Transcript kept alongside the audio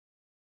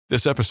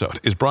This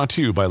episode is brought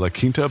to you by La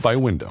Quinta by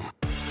Wyndham.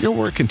 Your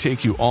work can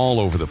take you all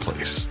over the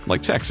place,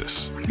 like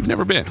Texas. You've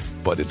never been,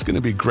 but it's going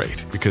to be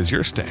great because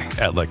you're staying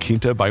at La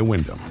Quinta by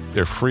Wyndham.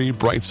 Their free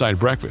Bright Side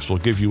breakfast will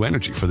give you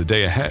energy for the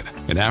day ahead.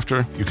 And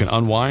after, you can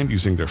unwind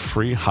using their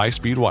free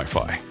high-speed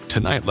Wi-Fi.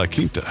 Tonight, La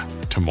Quinta.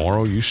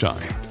 Tomorrow, you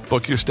shine.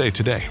 Book your stay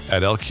today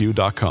at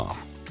LQ.com.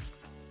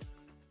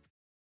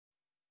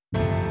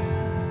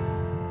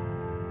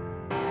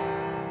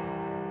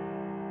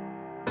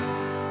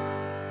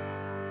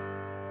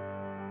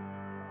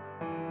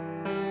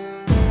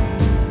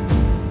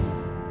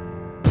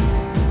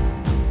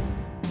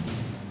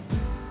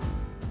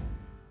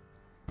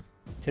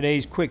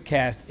 Today's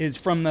QuickCast is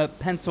from the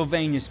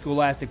Pennsylvania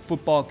Scholastic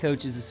Football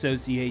Coaches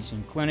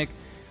Association Clinic,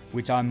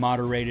 which I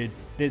moderated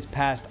this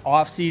past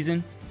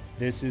offseason.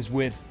 This is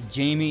with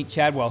Jamie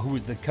Chadwell, who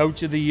was the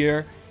Coach of the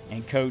Year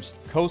and coached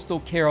Coastal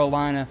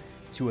Carolina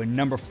to a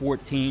number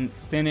 14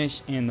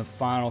 finish in the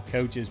final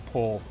coaches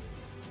poll.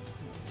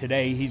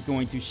 Today, he's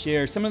going to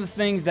share some of the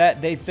things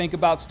that they think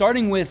about,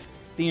 starting with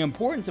the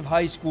importance of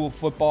high school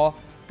football,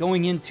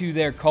 going into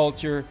their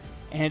culture,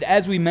 and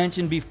as we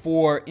mentioned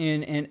before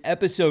in an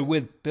episode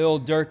with Bill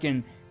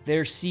Durkin,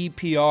 their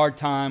CPR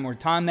time, or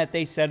time that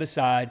they set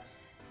aside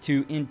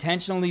to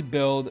intentionally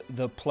build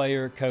the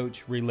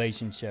player-coach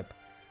relationship.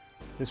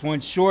 This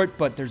one's short,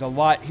 but there's a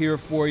lot here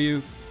for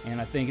you, and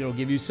I think it'll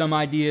give you some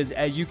ideas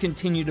as you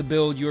continue to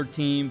build your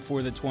team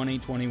for the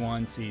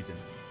 2021 season.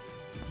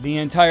 The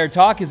entire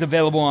talk is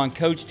available on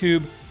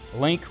CoachTube.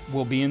 Link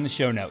will be in the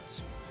show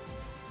notes.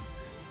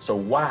 So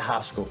why high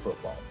school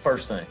football?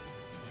 First thing,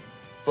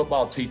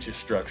 football teaches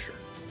structure.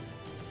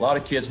 A lot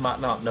of kids might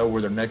not know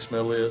where their next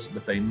meal is,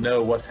 but they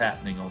know what's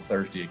happening on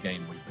Thursday at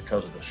game week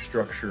because of the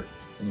structure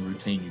and the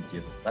routine you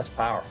give them. That's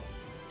powerful.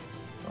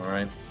 All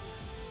right.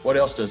 What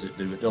else does it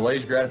do? It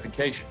delays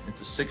gratification.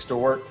 It's a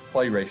 6-to-work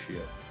play ratio.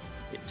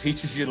 It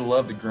teaches you to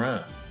love the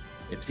grind.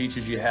 It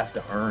teaches you have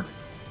to earn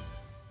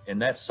it.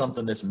 And that's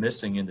something that's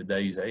missing in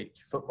today's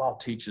age. Football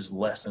teaches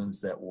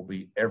lessons that will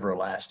be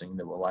everlasting,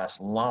 that will last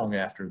long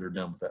after they're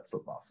done with that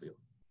football field.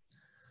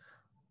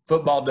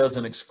 Football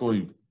doesn't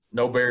exclude,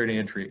 no barrier to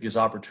entry. It gives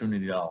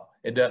opportunity to all.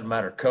 It doesn't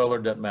matter color,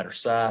 doesn't matter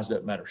size,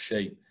 doesn't matter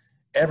shape.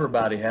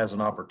 Everybody has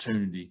an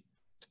opportunity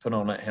to put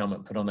on that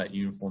helmet, put on that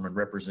uniform, and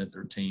represent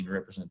their team,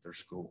 represent their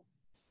school.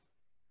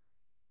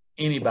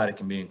 Anybody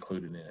can be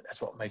included in it.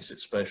 That's what makes it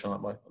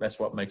special. That's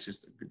what makes it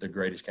the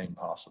greatest game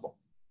possible.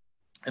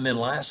 And then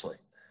lastly,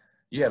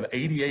 you have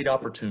 88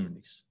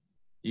 opportunities.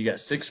 You got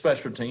 6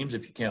 special teams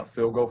if you count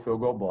field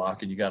goal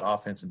block, and you got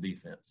offense and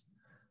defense.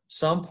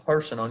 Some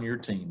person on your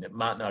team that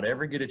might not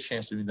ever get a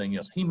chance to do anything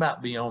else, he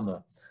might be on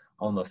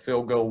the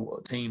field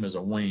goal team as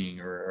a wing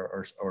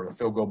or the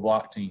field goal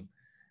block team,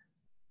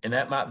 and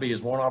that might be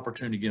his one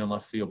opportunity to get on the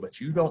field, but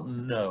you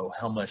don't know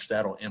how much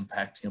that'll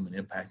impact him and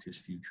impact his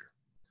future.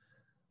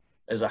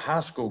 As a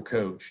high school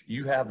coach,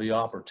 you have the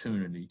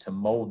opportunity to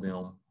mold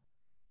them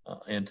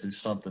into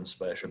something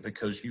special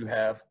because you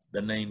have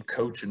the name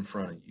coach in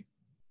front of you.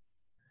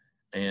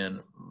 And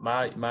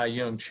my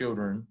young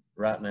children –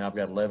 right now, I've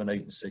got 11,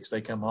 8, and 6.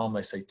 They come home,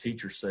 they say,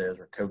 teacher says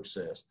or coach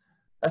says.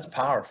 That's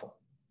powerful.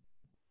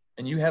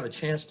 And you have a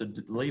chance to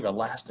leave a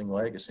lasting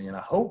legacy, and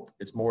I hope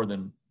it's more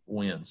than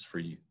wins for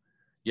you.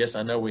 Yes,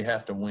 I know we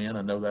have to win.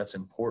 I know that's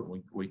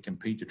important. We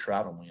compete to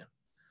try to win.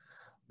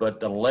 But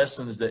the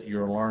lessons that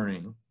you're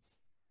learning,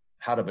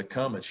 how to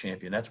become a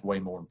champion, that's way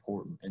more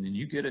important. And then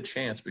you get a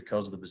chance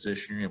because of the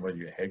position you're in, whether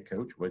you're a head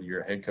coach, whether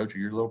you're a head coach or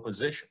your little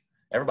position.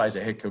 Everybody's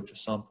a head coach of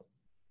something.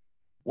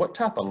 What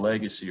type of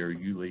legacy are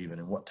you leaving,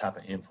 and what type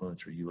of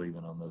influence are you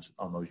leaving on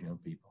those young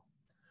people?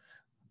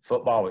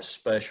 Football is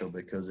special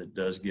because it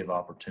does give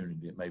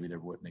opportunity that maybe there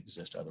wouldn't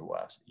exist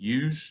otherwise.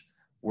 Use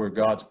where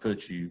God's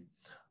put you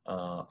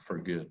for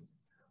good,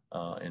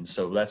 and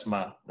so that's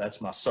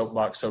my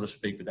soapbox, so to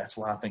speak. But that's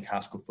why I think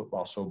high school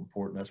football is so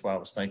important. That's why I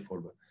was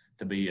thankful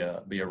to be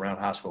around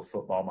high school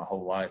football my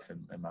whole life,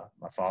 and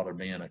my father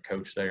being a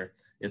coach there.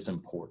 It's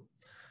important.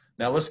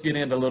 Now, let's get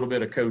into a little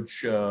bit of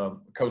Coach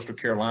Coastal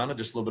Carolina,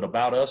 just a little bit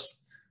about us.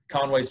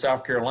 Conway,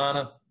 South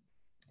Carolina,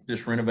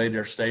 just renovated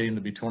our stadium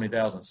to be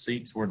 20,000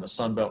 seats. We're in the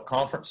Sun Belt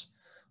Conference,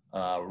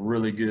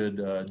 really good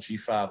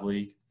G5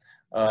 league.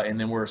 And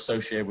then we're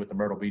associated with the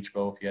Myrtle Beach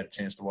Bowl, if you had a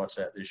chance to watch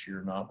that this year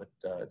or not, but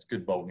it's a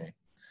good bowl game.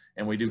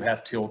 And we do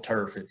have teal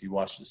turf if you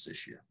watch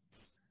this year.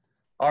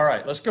 All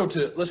right, let's go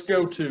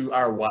to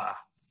our why.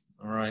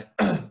 All right,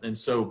 and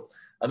so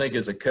I think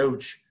as a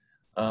coach,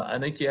 I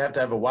think you have to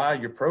have a why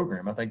your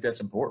program. I think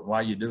that's important, why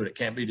you do it. It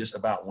can't be just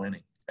about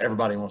winning.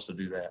 Everybody wants to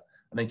do that.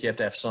 I think you have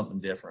to have something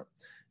different.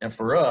 And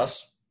for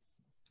us,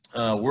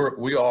 we're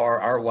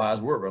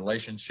a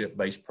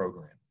relationship-based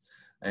program.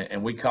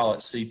 And we call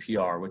it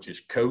CPR, which is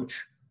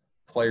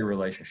coach-player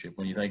relationship.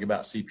 When you think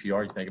about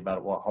CPR, you think about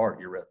at what heart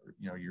you're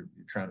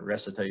trying to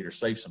resuscitate or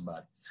save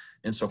somebody.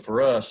 And so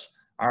for us,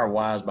 our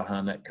why is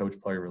behind that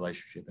coach-player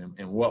relationship.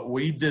 And what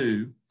we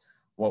do,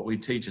 what we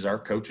teach is our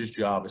coach's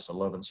job is to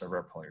love and serve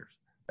our players.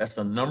 That's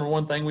the number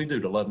one thing we do,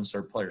 to love and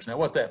serve players. Now,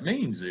 what that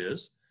means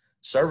is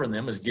Serving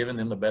them is giving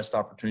them the best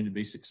opportunity to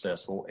be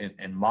successful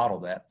and model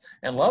that.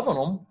 And loving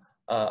them,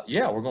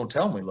 we're going to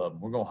tell them we love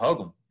them. We're going to hug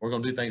them. We're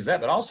going to do things like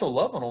that. But also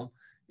loving them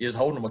is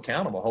holding them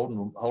accountable,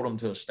 hold them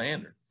to a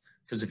standard.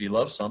 Because if you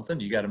love something,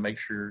 you got to make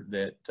sure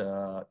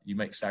that you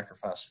make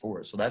sacrifice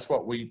for it. So that's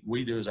what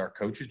we do as our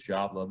coach's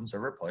job, love and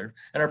serve our players.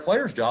 And our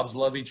players' jobs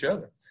love each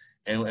other.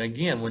 And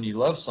again, when you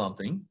love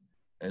something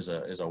as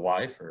a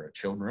wife or a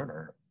children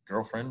or a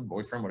girlfriend,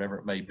 boyfriend, whatever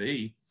it may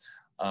be,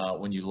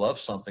 when you love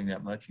something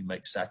that much, you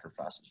make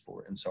sacrifices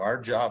for it. And so our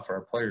job for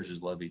our players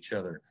is love each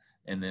other.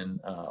 And then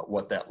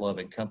what that love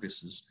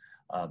encompasses,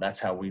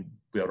 that's how we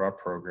build our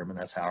program, and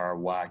that's how our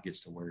why gets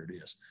to where it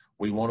is.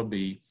 We want to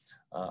be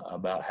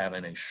about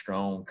having a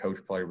strong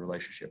coach-player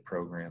relationship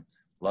program,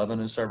 loving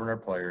and serving our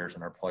players,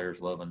 and our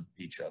players loving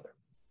each other.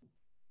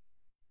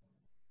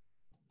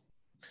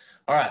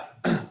 All right,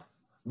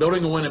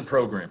 building a winning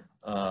program.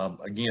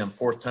 Again,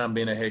 fourth time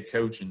being a head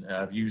coach, and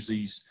I've used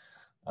these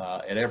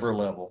at every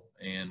level,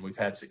 and we've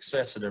had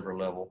success at every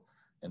level,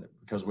 and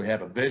because we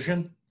have a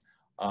vision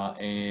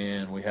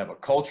and we have a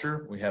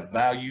culture, we have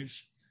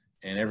values,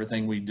 and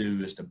everything we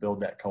do is to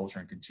build that culture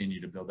and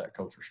continue to build that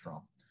culture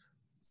strong.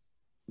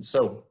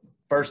 So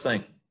first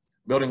thing,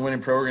 building a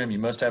winning program, you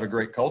must have a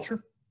great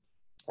culture.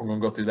 We're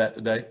going to go through that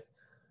today.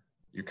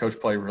 Your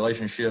coach-player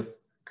relationship,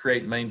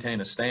 create and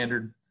maintain a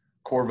standard,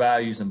 core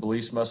values and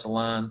beliefs must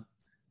align,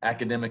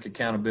 academic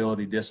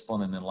accountability,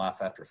 discipline, and then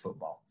life after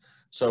football.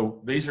 So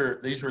these are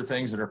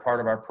things that are part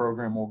of our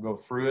program. We'll go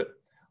through it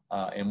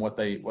and what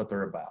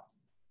they're about.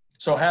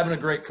 So having a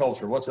great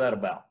culture, what's that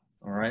about?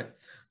 All right.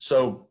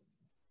 So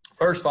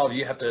first of all,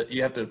 you have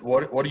to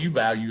what do you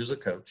value as a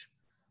coach?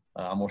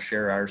 I'm going to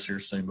share ours here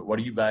soon, but what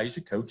do you value as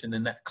a coach? And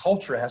then that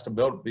culture has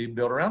to be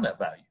built around that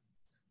value,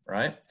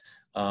 right?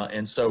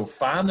 And so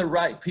find the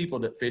right people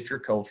that fit your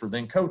culture,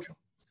 then coach them.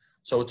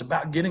 So it's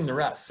about getting the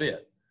right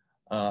fit.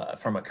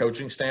 From a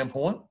coaching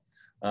standpoint,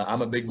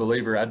 I'm a big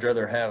believer. I'd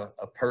rather have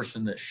a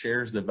person that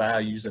shares the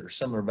values, that are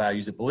similar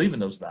values, that believe in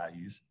those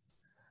values.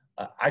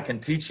 I can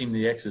teach him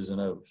the X's and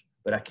O's,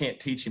 but I can't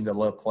teach him to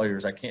love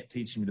players. I can't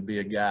teach him to be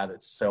a guy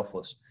that's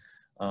selfless.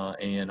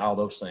 And all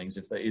those things,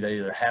 if they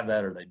either have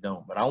that or they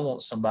don't. But I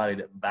want somebody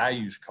that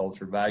values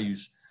culture,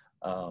 values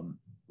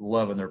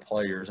loving their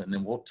players, and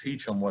then we'll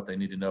teach them what they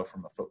need to know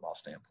from a football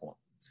standpoint.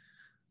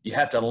 You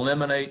have to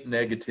eliminate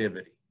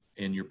negativity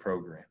in your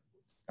program.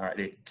 All right,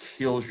 it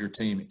kills your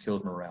team, it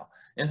kills morale.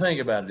 And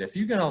think about it, if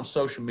you get on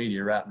social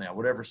media right now,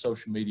 whatever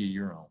social media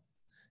you're on,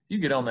 if you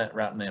get on that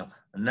right now,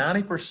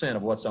 90%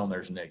 of what's on there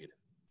is negative.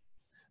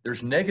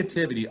 There's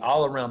negativity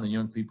all around the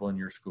young people in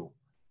your school.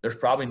 There's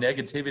probably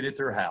negativity at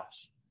their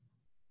house.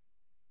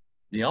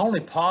 The only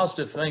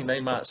positive thing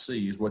they might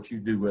see is what you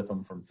do with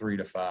them from 3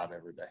 to 5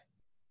 every day.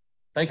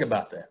 Think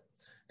about that.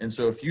 And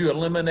so if you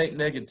eliminate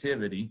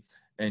negativity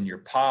and you're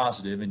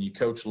positive and you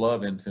coach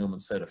love into them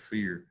instead of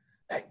fear,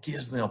 that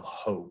gives them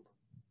hope.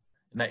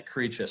 And that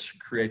creates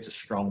a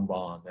strong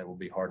bond that will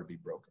be hard to be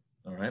broken.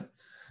 All right.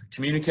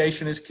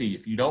 Communication is key.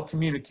 If you don't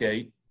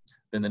communicate,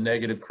 then the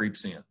negative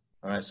creeps in.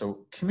 All right.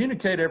 So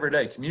communicate every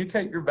day.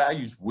 Communicate your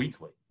values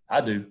weekly.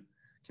 I do.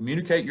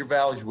 Communicate your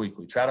values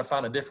weekly. Try to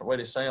find a different way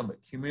to say them, but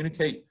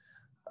communicate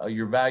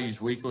your values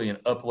weekly and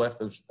uplift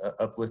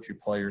your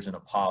players in a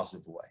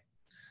positive way.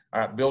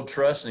 All right, build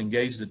trust and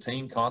engage the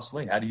team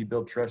constantly. How do you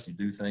build trust? You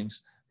do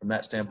things from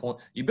that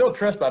standpoint. You build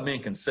trust by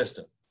being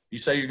consistent. You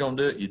say you're going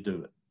to do it, you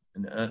do it.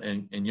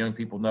 And young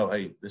people know,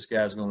 hey, this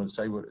guy's going to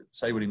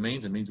say what he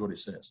means and means what he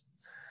says.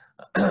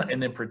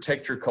 And then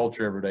protect your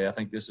culture every day. I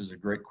think this is a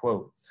great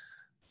quote.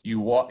 You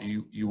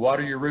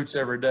water your roots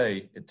every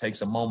day. It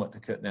takes a moment to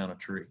cut down a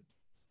tree.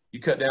 You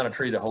cut down a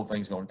tree, the whole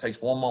thing's going. It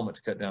takes one moment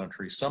to cut down a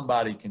tree.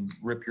 Somebody can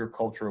rip your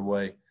culture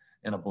away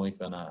in a blink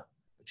of an eye.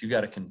 But you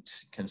got to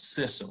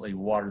consistently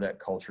water that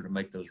culture to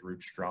make those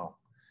roots strong.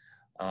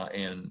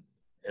 And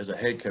as a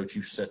head coach,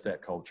 you set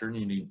that culture,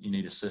 and you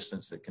need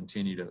assistants that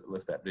continue to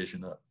lift that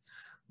vision up.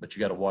 But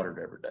you got to water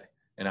it every day.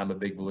 And I'm a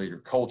big believer.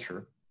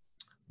 Culture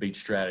beats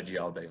strategy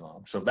all day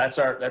long. So that's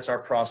our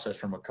process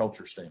from a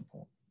culture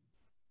standpoint.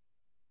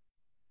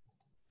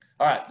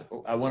 All right,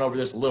 I went over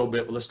this a little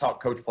bit, but let's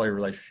talk coach-player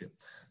relationship.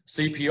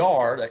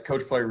 CPR, that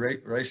coach-player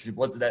relationship,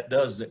 what that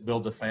does is it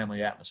builds a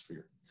family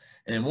atmosphere.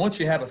 And then once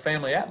you have a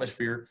family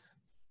atmosphere,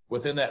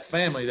 within that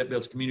family, that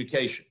builds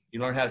communication. You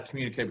learn how to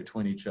communicate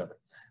between each other.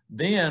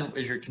 Then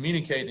as you're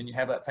communicating and you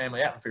have that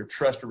family atmosphere,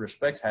 trust or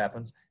respect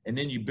happens, and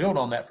then you build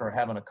on that for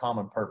having a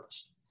common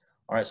purpose.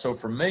 All right, so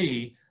for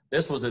me,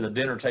 this was at a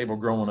dinner table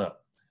growing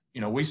up. You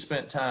know, we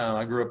spent time,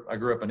 I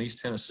grew up in East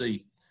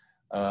Tennessee,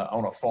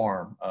 on a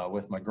farm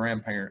with my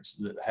grandparents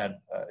that had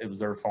it was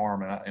their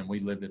farm, and we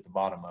lived at the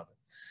bottom of it.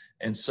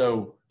 And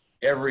so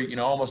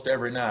almost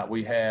every night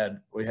we had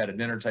a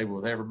dinner table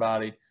with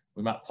everybody.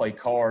 We might play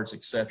cards,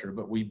 etc.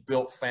 But we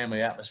built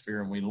family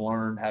atmosphere, and we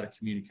learned how to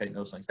communicate and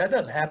those things. That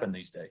doesn't happen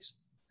these days.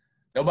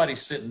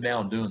 Nobody's sitting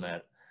down doing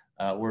that.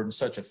 We're in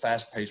such a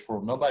fast-paced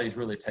world. Nobody's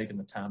really taking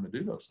the time to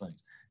do those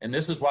things. And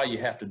this is why you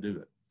have to do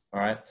it. All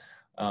right.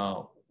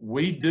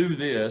 We do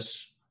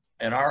this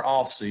in our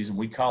off season.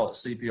 We call it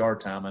CPR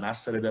time, and I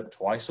set it up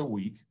twice a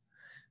week.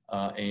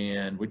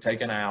 and we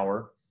take an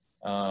hour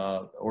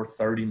or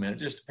 30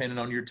 minutes, just depending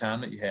on your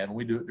time that you have, and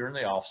we do it during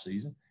the off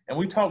season. And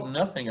we talk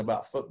nothing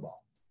about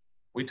football.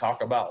 We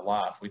talk about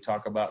life. We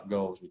talk about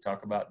goals. We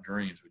talk about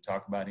dreams. We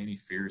talk about any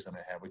fears that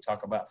I have. We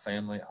talk about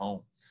family at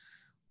home.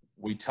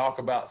 We talk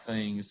about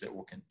things that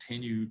will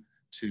continue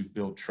to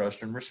build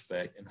trust and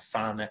respect and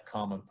find that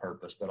common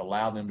purpose, but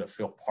allow them to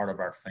feel part of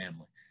our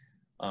family.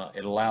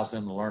 It allows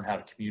them to learn how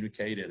to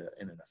communicate in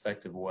an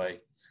effective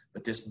way.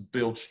 But this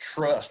builds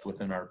trust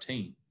within our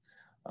team,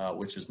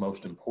 which is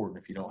most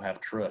important. If you don't have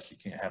trust, you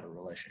can't have a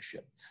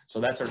relationship. So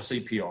that's our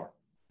CPR.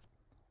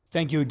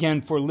 Thank you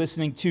again for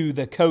listening to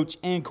the Coach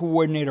and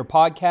Coordinator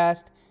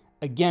podcast.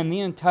 Again,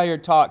 the entire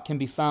talk can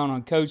be found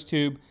on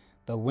CoachTube.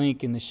 The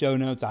link in the show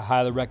notes. I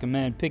highly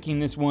recommend picking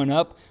this one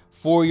up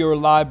for your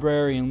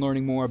library and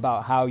learning more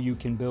about how you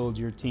can build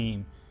your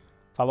team.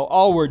 Follow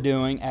all we're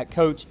doing at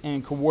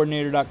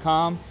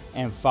coachandcoordinator.com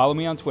and follow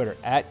me on Twitter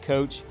at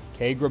Coach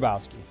K.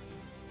 Grabowski.